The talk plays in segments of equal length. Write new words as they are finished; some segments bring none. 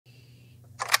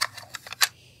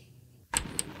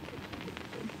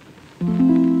Go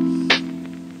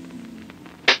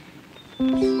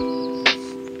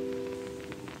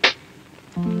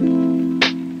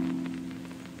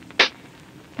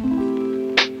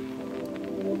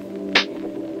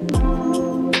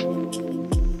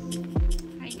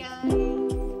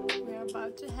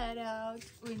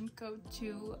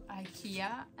to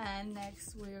IKEA, and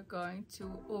next we're going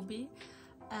to Obi,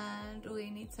 and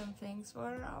we need some things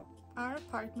for our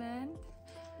apartment.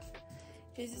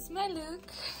 This is my look,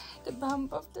 the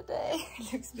bump of the day.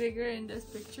 It looks bigger in this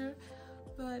picture,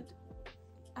 but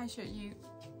I showed you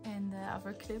in the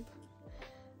other clip.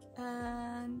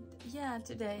 And yeah,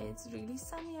 today it's really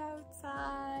sunny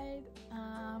outside.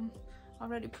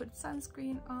 Already put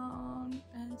sunscreen on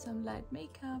and some light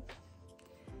makeup.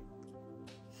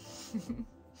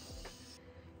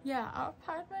 Yeah, our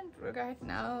apartment right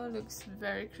now looks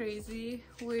very crazy.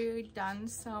 We've done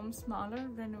some smaller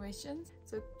renovations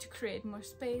so to create more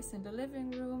space in the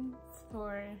living room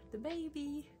for the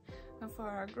baby and for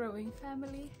our growing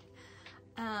family.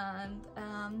 And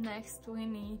next we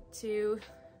need to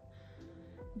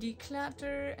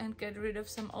declutter and get rid of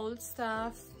some old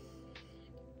stuff.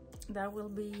 That will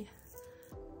be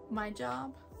my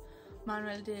job.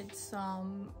 Manuel did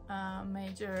some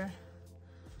major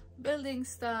building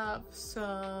stuff,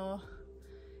 so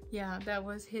yeah, that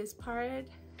was his part.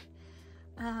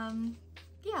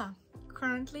 Yeah,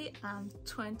 currently I'm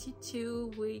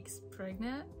 22 weeks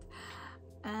pregnant,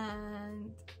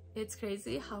 and it's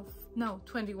crazy how, no,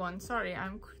 21, sorry,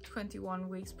 I'm 21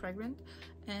 weeks pregnant,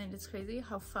 and it's crazy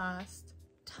how fast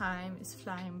time is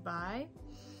flying by.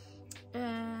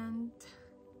 And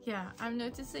yeah, I'm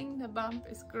noticing the bump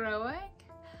is growing,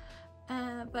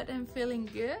 but I'm feeling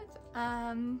good.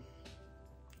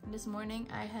 This morning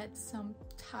I had some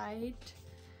tight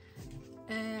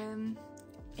in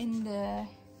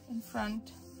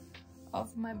front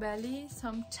of my belly,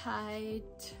 some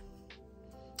tight.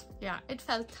 Yeah, it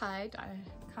felt tight. I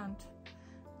can't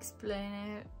explain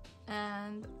it.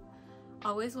 And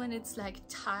always when it's like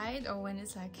tight or when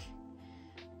it's like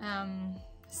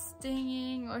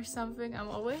stinging or something, I'm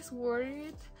always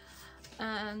worried.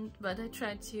 But I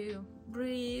try to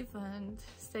breathe and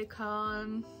stay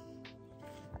calm.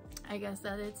 I guess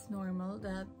that it's normal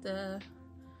that the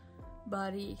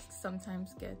body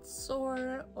sometimes gets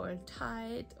sore or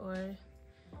tight, or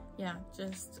yeah,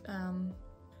 just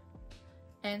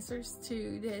answers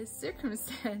to the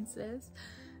circumstances,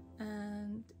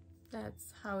 and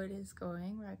that's how it is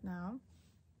going right now.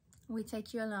 We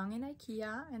take you along in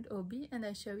IKEA and Obi, and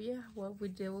I show you what we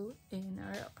do in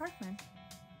our apartment.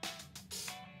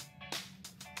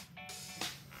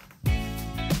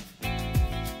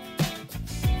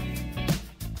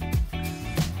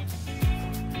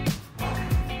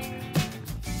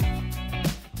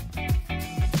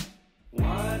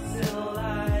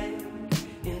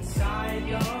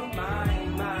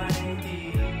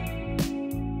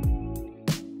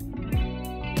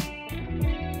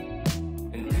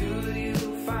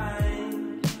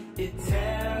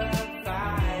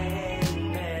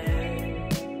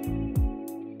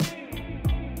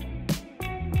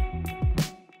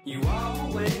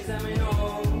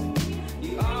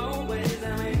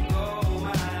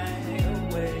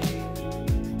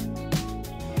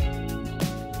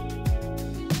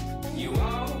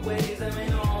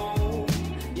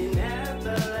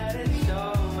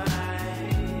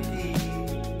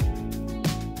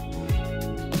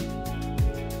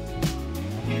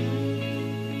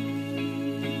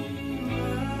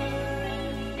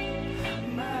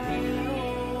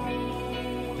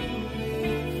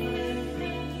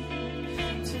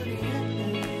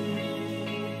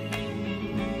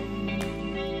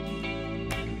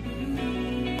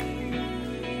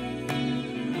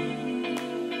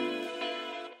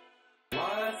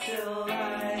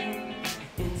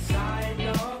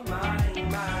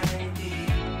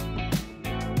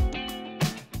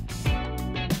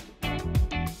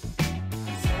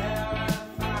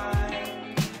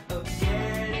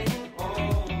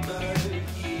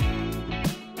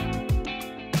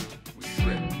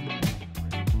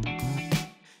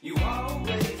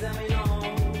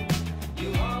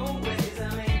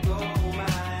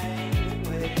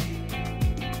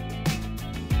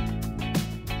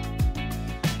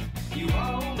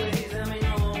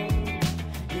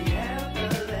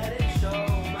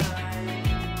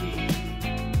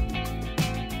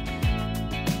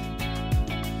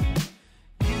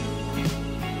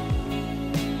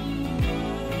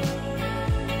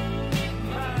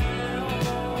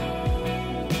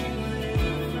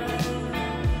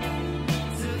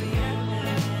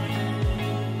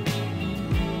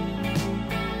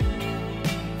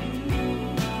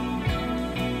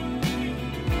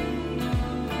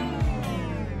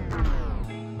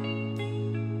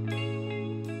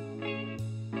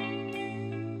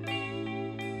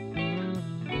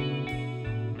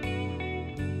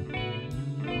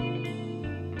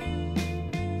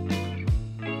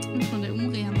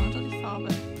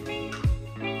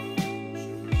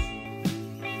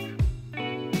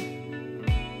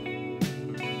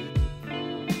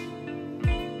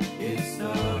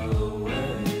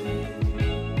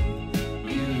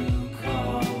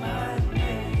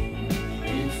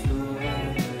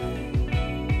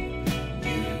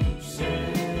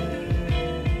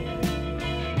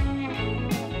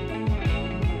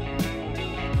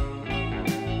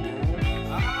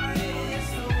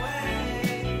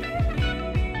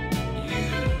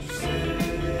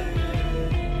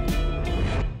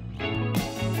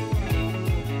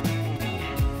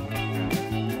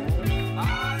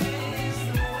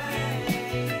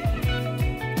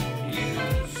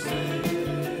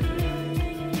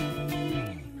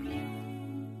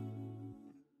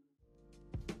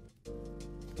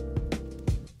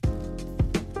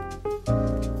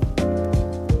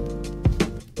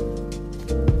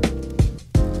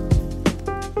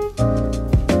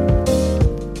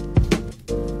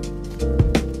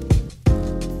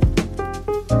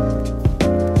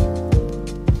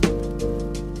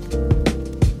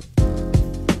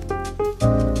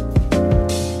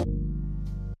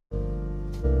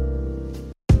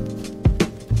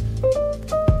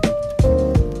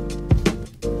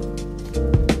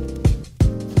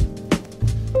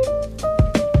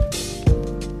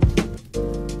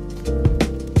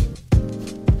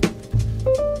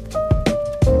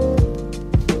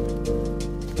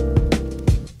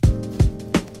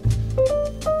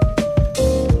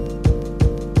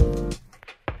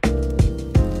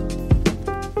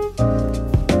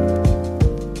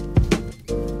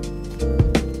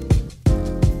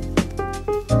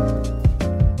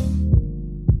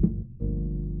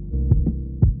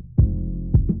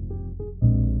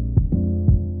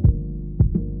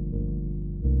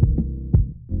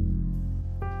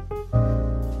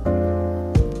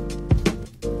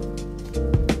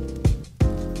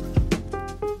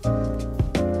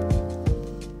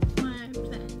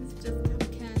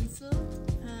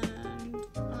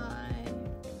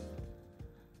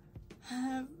 I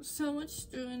have so much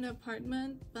to do in the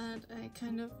apartment, but I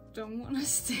kind of don't want to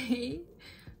stay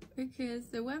because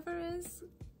the weather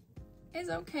is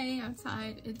okay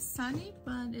outside. It's sunny,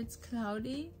 but it's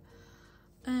cloudy,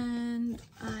 and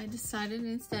I decided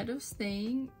instead of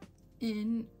staying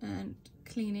in and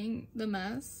cleaning the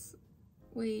mess,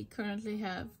 we currently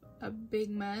have a big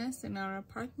mess in our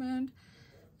apartment.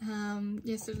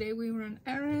 Yesterday we ran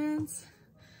errands,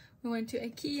 we went to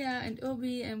IKEA and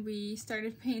Obi, and we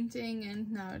started painting,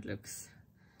 and now it looks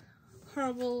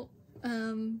horrible.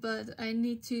 But I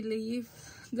need to leave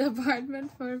the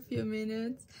apartment for a few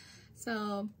minutes,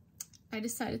 so I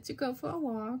decided to go for a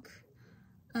walk,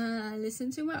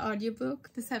 listen to my audiobook,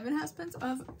 The 7 Husbands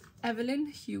of Evelyn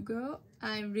Hugo.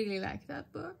 I really like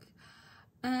that book.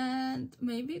 And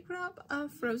maybe grab a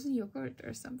frozen yogurt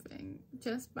or something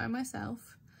just by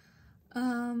myself.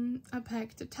 I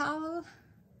packed a towel,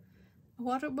 a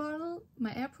water bottle,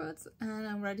 my AirPods, and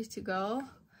I'm ready to go.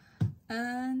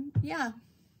 And yeah,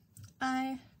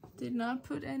 I did not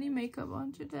put any makeup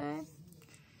on today.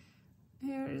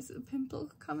 Here is a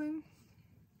pimple coming.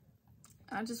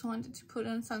 I just wanted to put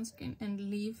on sunscreen and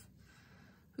leave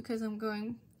because I'm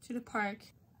going to the park.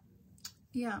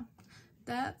 Yeah,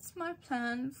 that's my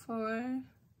plan for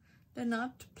the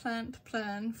not planned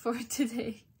plan for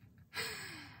today.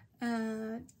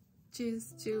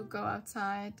 Just to go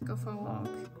outside, go for a walk,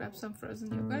 grab some frozen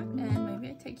yogurt, and maybe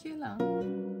I take you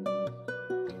along.